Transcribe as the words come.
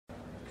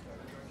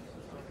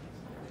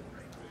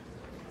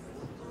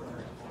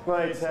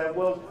Right,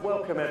 well,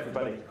 welcome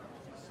everybody.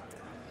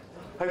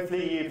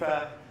 Hopefully you've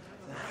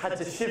had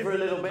to shiver a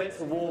little bit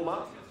to warm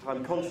up.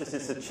 I'm conscious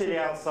it's a chilly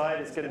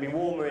outside, it's going to be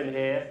warmer in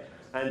here,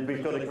 and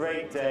we've got a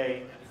great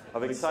day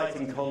of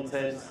exciting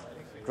content,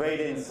 great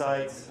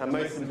insights, and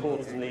most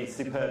importantly,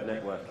 superb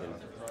networking.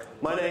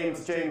 My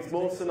name's James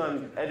Mawson.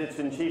 I'm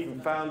Editor-in-Chief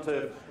and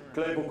founder of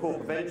Global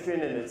Corporate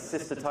Venturing and its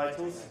sister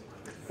titles.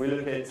 We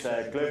look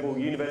at global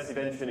university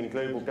venturing and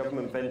global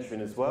government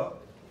venturing as well.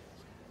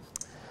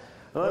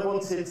 And I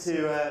wanted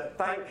to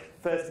thank,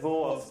 first of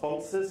all, our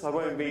sponsors. I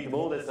won't read them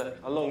all, there's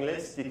a long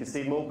list, you can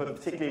see them all, but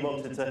particularly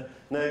wanted to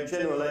know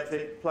General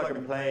Electric, Plug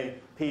and Play,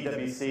 and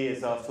PwC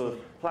as our sort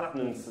of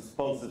platinum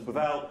sponsors.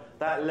 Without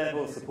that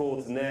level of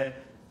support and their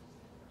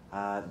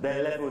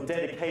level of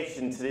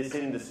dedication to this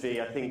industry,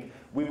 I think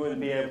we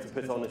wouldn't be able to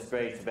put on this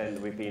great event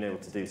that we've been able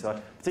to do. So I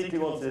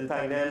particularly wanted to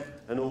thank them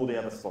and all the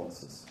other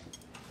sponsors.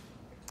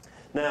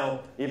 Now,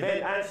 the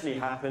event actually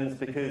happens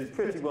because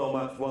pretty well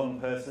much one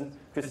person,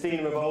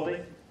 Christina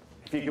Rivaldi,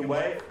 if you can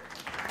wave.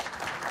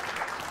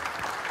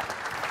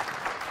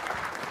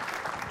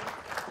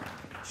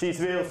 She's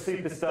a real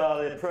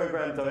superstar, the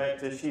program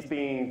director. She's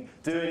been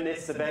doing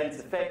this event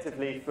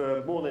effectively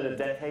for more than a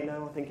decade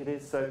now, I think it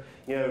is. So,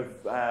 you know,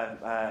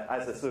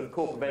 as a sort of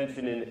corporate venture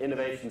and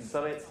innovation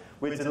summit,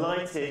 we're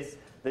delighted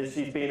that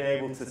she's been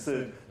able to sort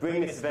of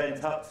bring this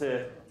event up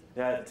to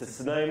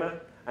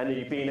Sonoma, and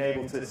you've been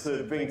able to sort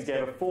of bring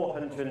together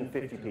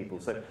 450 people.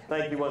 So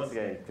thank you once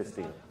again,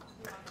 Christine.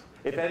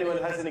 If anyone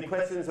has any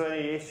questions or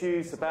any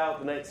issues about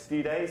the next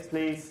few days,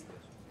 please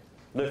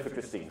look for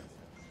Christine.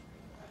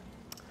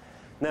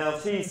 Now,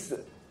 she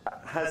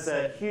has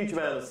a huge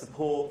amount of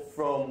support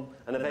from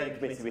an event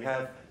committee. We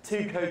have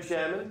two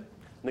co-chairmen,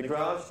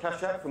 Nagraj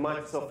Kashyap from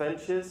Microsoft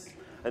Ventures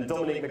and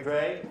Dominic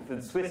McGray from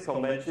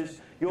Swisscom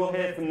Ventures. You'll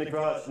hear from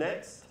Nagraj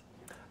next.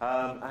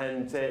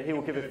 And he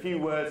will give a few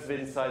words of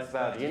insights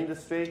about the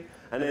industry,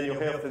 and then you'll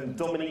hear from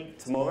Dominique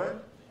tomorrow.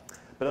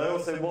 But I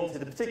also wanted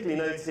to particularly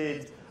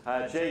noted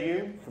Jay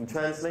Yoon from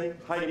Translink,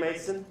 Heidi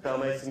Mason, Bell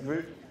Mason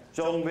Group,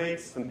 John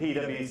Riggs from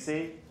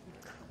PwC,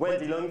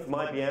 Wendy Lung from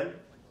IBM,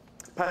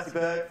 Patty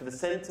Berg for the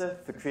Centre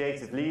for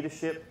Creative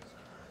Leadership,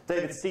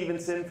 David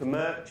Stevenson from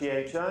Merck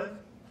GHI,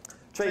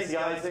 Tracy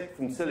Isaac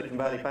from Silicon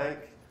Valley Bank,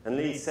 and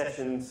Lee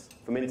Sessions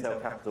from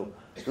Intel Capital.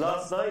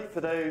 Last night,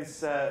 for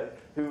those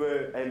who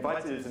were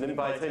invited, it was an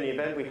invite-only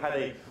event, we had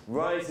a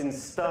Rising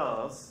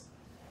Stars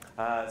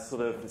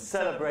sort of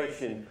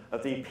celebration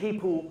of the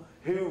people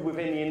who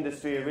within the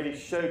industry are really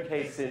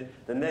showcasing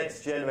the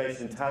next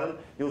generation talent.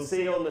 You'll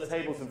see on the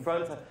tables in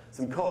front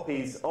some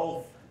copies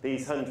of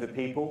these 100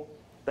 people.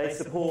 They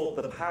support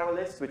the Power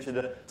List, which are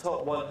the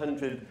top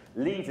 100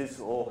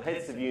 leaders or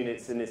heads of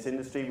units in this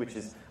industry, which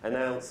is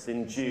announced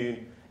in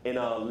June in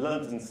our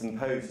London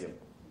symposium.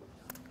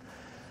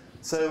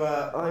 So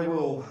I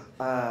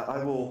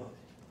will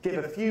give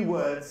a few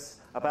words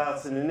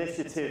about an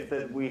initiative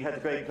that we had the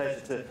great pleasure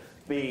to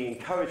be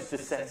encouraged to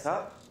set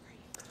up,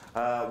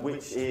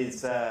 which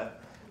is a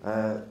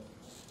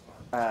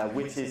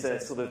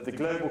sort of the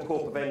Global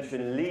Corporate Venture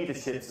and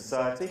Leadership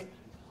Society.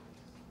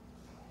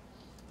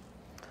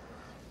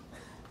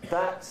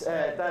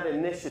 That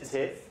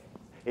initiative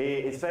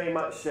is very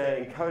much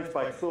encouraged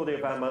by Claudia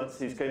Van Muntz,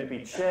 who's going to be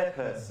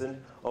chairperson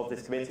of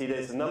this committee.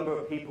 There's a number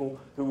of people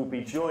who will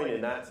be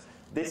joining that.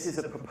 This is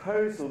a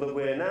proposal that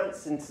we're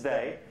announcing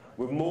today,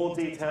 with more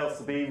details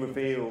to be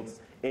revealed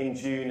in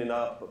June and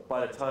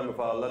by the time of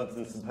our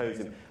London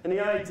symposium. And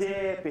the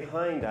idea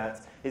behind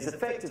that is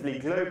effectively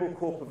Global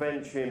Corporate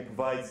Venturing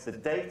provides the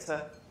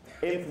data,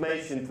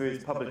 information through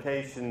its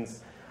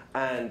publications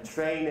and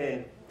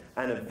training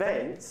and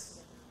events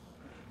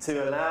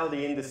to allow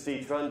the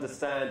industry to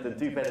understand and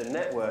do better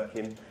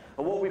networking.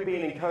 And what we've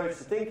been encouraged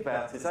to think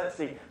about is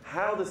actually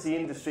how does the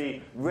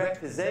industry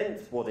represent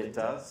what it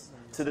does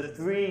to the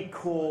three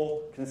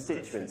core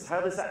constituents? How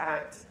does it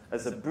act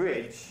as a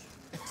bridge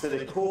to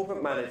the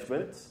corporate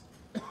management,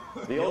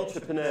 the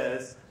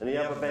entrepreneurs, and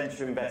the other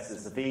venture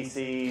investors, the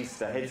VCs,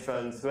 the hedge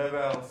funds, whoever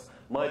else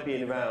might be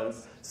in the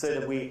rounds, so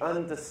that we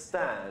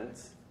understand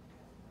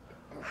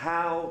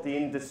how the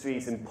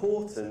industry's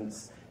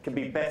importance can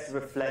be better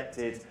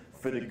reflected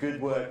for the good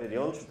work that the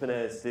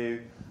entrepreneurs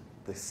do,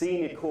 the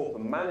senior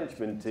corporate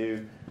management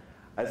do,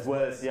 as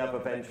well as the other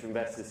venture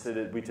investors, so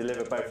that we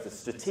deliver both the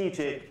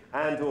strategic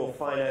and or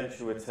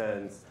financial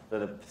returns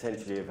that are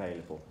potentially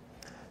available.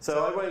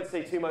 So I won't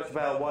say too much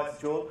about why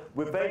to join.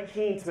 We're very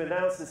keen to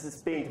announce this is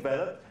being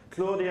developed.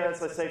 Claudia,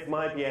 as I say, from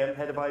IBM,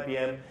 head of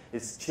IBM,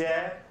 is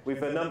chair.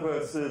 We've a number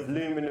of sort of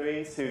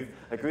luminaries who've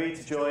agreed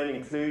to join,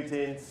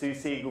 including Sue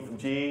Siegel from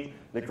GE,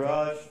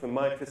 Nagraj from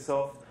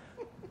Microsoft,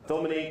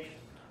 Dominique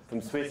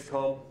from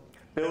Swisscom,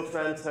 Bill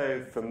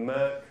Tranto from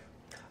Merck,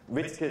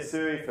 Ritika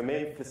Suri from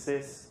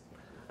Infosys,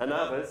 and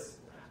others.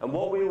 And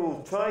what we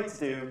will try to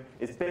do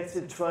is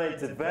better try and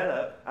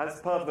develop, as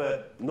part of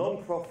a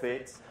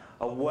non-profit,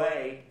 a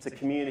way to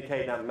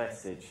communicate that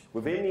message.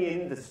 Within the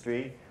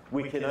industry,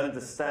 we can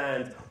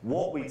understand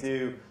what we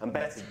do and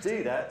better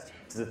do that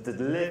to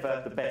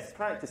deliver the best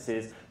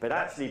practices, but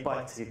actually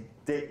by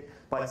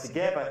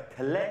together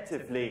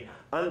collectively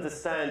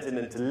understanding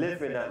and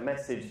delivering that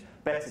message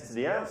better to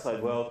the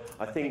outside world,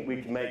 I think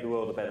we can make the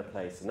world a better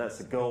place. And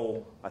that's a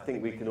goal I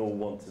think we can all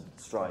want to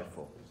strive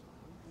for.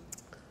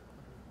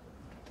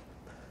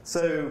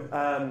 So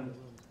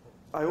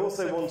I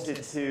also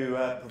wanted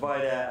to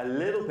provide a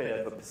little bit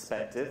of a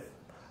perspective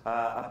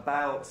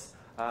about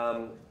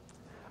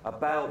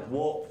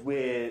what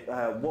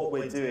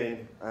we're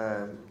doing.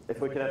 If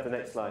we can have the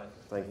next slide,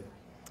 thank you.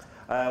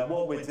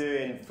 What we're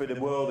doing for the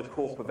world of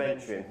corporate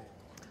venturing.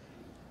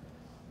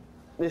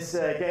 This,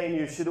 again,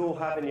 you should all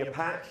have in your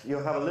pack.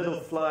 You'll have a little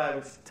flyer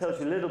which tells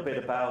you a little bit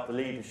about the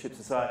Leadership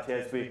Society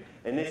as we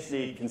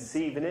initially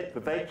conceiving it.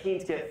 We're very keen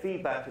to get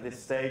feedback at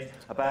this stage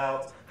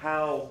about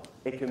how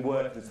it can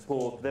work and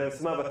support. There are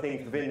some other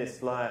things within this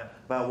flyer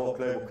about what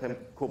Global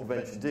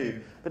Corporate Venture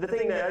do. But the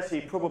thing that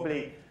actually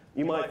probably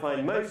you might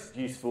find most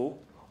useful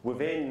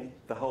within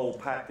the whole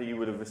pack that you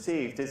would have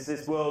received is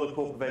this world of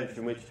corporate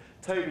venture in which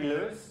Toby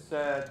Lewis,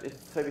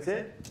 if Toby's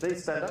here,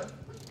 please stand up.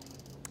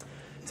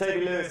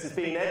 Toby Lewis has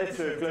been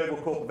editor of Global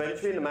Corporate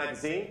Venture in the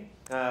magazine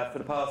for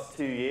the past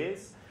 2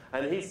 years,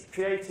 and he's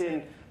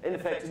creating, in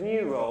effect, a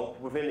new role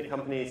within the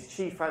company as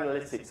Chief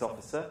Analytics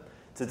Officer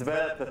to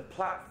develop a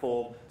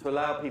platform to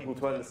allow people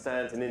to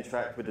understand and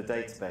interact with the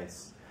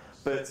database.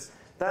 But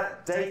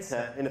that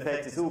data, in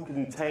effect, is all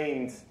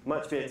contained,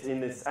 much of it, in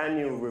this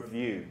annual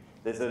review.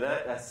 There's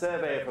a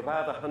survey of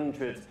about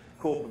 100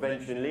 corporate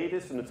venturing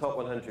leaders from the top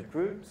 100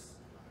 groups.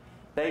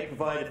 They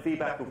provided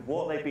feedback of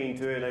what they've been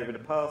doing over the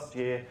past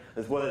year,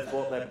 as well as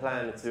what they're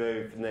planning to do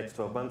over the next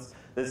 12 months.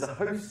 There's a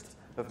host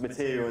of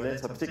material in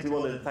this. I particularly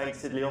wanted to thank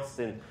Sidley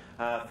Austin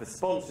for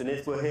sponsoring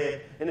this. We'll hear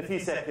in a few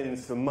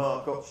seconds from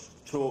Mark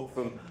Gottschalk,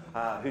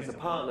 who's a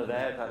partner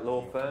there at that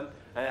law firm,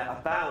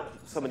 about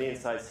some of the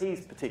insights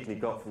he's particularly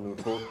got from the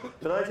report.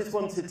 But I just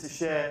wanted to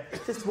share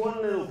just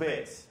one little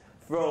bit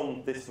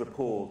from this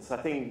report. So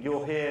I think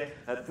you're here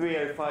at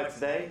 3:05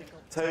 today.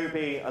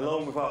 Toby,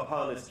 along with our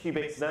partners,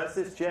 Cubics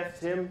Analysis, Jeff,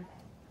 Tim,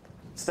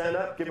 stand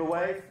up, give a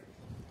wave.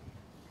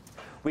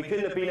 We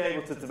couldn't have been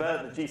able to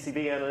develop the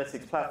GCVI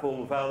Analytics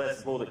platform without their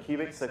support at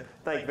Cubics, so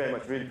thank you very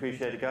much, really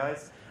appreciate it,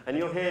 guys. And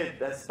you'll hear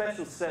a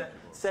special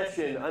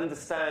session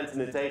understanding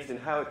the data and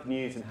how it can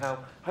use and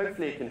how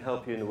hopefully it can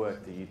help you in the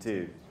work that you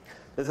do.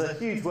 There's a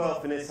huge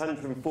wealth in this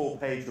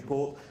 104-page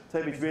report.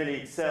 Toby's really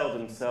excelled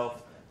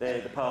himself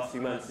the past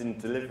few months in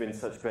delivering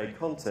such great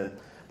content.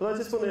 But I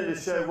just wanted to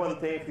show one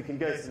thing, if we can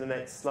go to the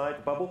next slide,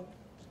 the bubble.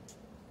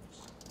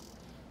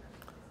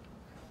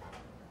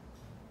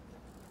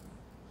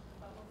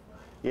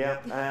 Yeah,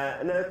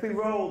 and now if we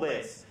roll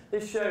this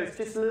shows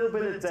just a little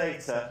bit of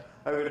data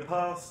over the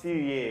past few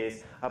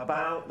years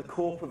about the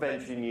corporate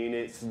venturing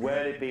units,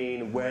 where they've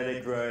been, where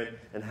they're growing,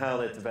 and how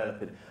they're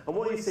developing. And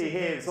what you see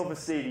here is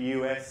obviously the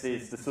US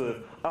is the sort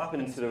of up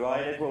and to the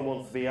right. Everyone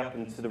wants to be up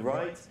and to the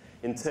right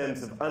in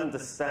terms of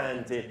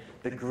understanding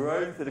the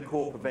growth of the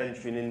corporate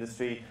venturing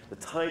industry, the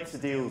types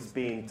of deals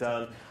being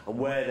done, and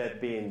where they're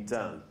being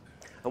done.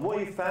 And what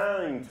you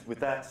found with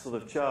that sort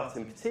of chart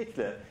in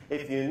particular,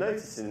 if you're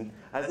noticing,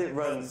 as it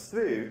runs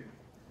through,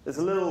 there's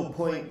a little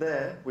point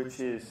there, which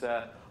is,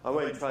 I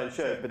won't try and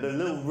show it, but the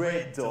little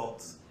red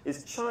dot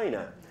is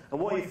China. And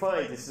what you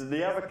find is that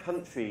the other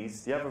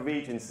countries, the other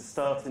regions are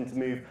starting to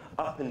move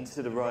up and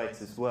to the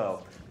right as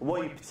well. And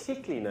what you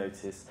particularly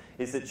notice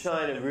is that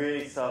China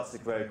really starts to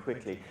grow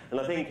quickly. And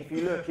I think if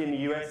you look in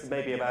the US,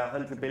 maybe about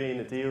 100 billion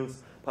of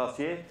deals past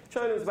year.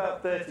 China was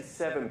about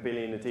 37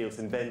 billion of deals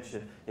in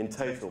venture in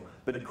total.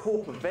 But the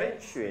corporate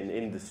venturing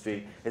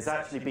industry has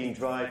actually been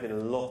driving a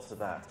lot of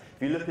that.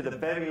 If you look at the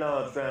very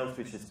large rounds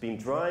which has been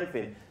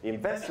driving the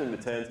investment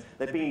returns,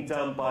 they're being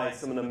done by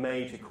some of the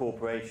major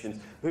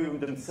corporations who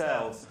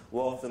themselves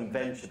will often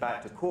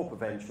venture-backed or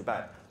corporate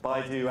venture-backed.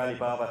 Baidu,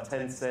 Alibaba,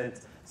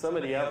 Tencent, some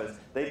of the others.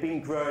 They've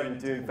been growing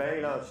and doing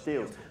very large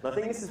deals. And I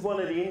think this is one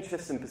of the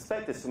interesting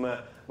perspectives from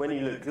when you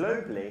look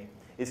globally,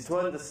 is to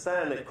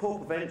understand that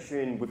corporate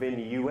venturing within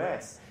the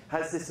US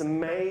has this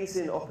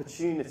amazing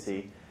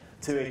opportunity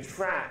to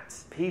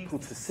attract people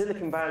to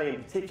Silicon Valley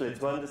in particular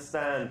to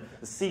understand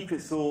the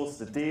secret sauce,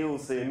 the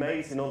deals, the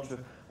amazing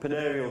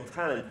entrepreneurial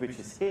talent which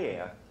is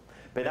here.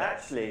 But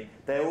actually,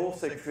 they're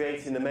also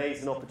creating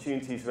amazing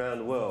opportunities around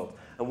the world.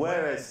 And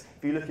whereas,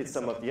 if you look at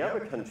some of the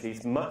other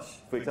countries,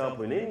 for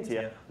example in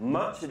India,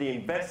 much of the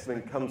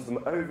investment comes from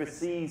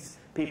overseas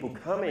people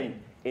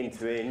coming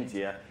into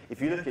India.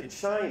 If you look at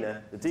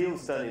China, the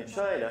deals done in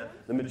China,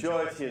 the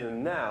majority of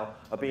them now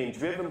are being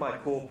driven by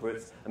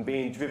corporates and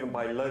being driven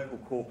by local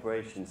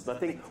corporations. And I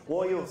think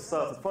what you'll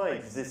start to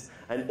find is this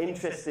an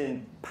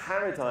interesting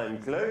paradigm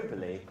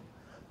globally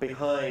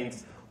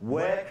behind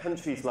where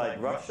countries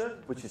like Russia,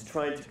 which is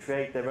trying to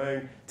create their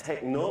own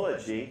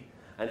technology,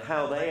 and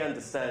how they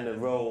understand their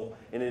role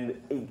in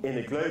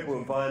a global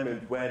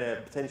environment where there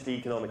are potentially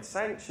economic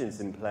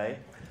sanctions in play,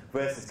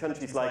 versus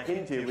countries like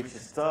India, which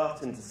is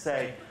starting to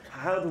say,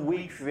 how do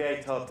we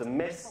create our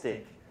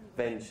domestic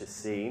venture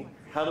scene?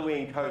 How do we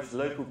encourage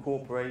local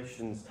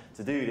corporations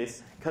to do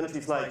this?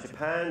 Countries like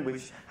Japan,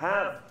 which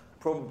have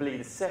probably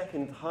the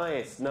second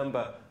highest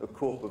number of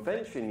corporate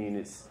venturing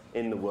units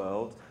in the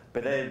world,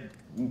 but they're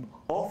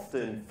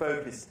often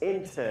focused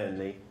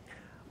internally,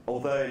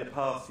 although in the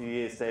past few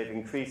years they've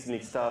increasingly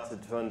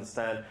started to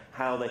understand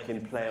how they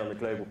can play on the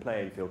global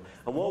playing field.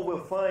 And what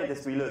we'll find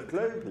as we look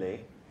globally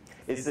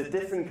is that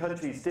different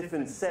countries,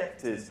 different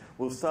sectors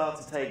will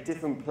start to take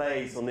different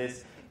plays on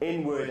this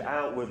inward,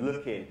 outward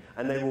looking,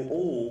 and they will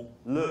all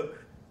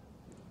look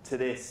to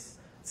this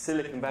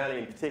Silicon Valley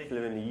in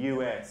particular in the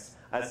US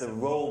as a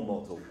role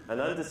model, and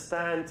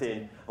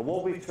understanding, and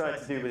what we've tried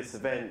to do with this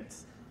event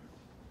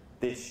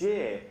this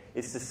year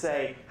is to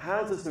say,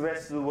 how does the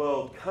rest of the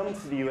world come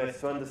to the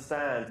US to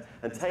understand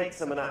and take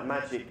some of that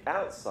magic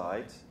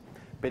outside,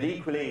 but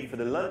equally for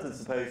the London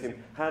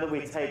Symposium, how do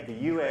we take the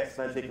US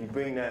magic and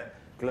bring that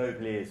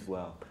globally as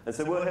well? And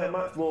so we'll hear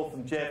much more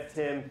from Jeff,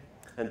 Tim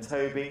and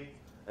Toby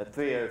at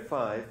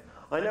 3:05.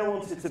 I now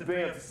wanted to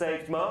bring up the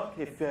stage Mark,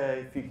 if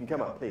you can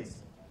come up,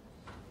 please.